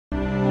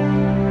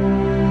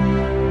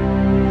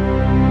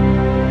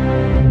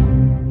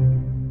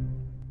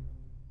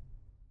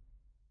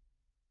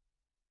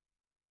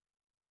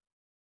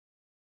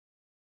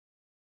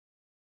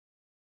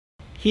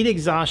Heat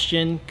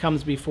exhaustion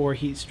comes before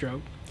heat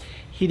stroke.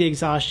 Heat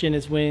exhaustion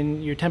is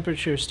when your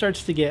temperature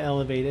starts to get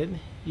elevated.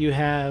 You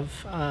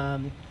have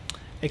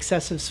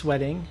excessive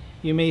sweating.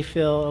 You may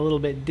feel a little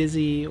bit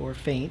dizzy or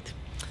faint.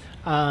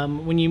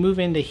 When you move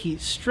into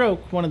heat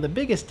stroke, one of the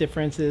biggest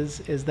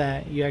differences is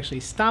that you actually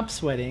stop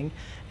sweating,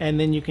 and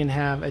then you can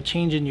have a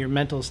change in your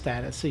mental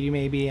status. So you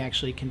may be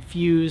actually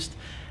confused.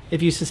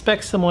 If you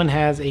suspect someone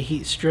has a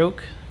heat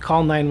stroke,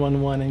 call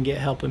 911 and get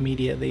help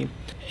immediately.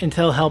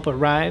 Until help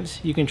arrives,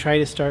 you can try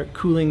to start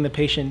cooling the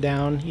patient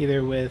down,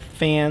 either with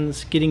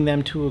fans, getting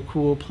them to a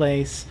cool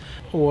place,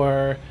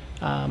 or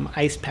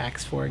ice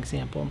packs, for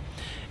example.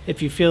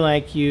 If you feel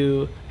like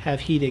you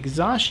have heat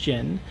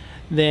exhaustion,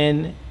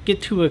 then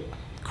get to a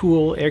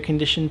cool,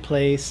 air-conditioned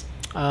place,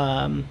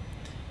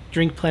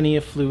 drink plenty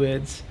of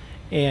fluids,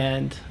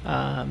 and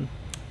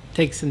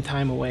take some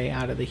time away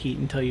out of the heat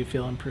until you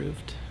feel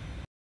improved.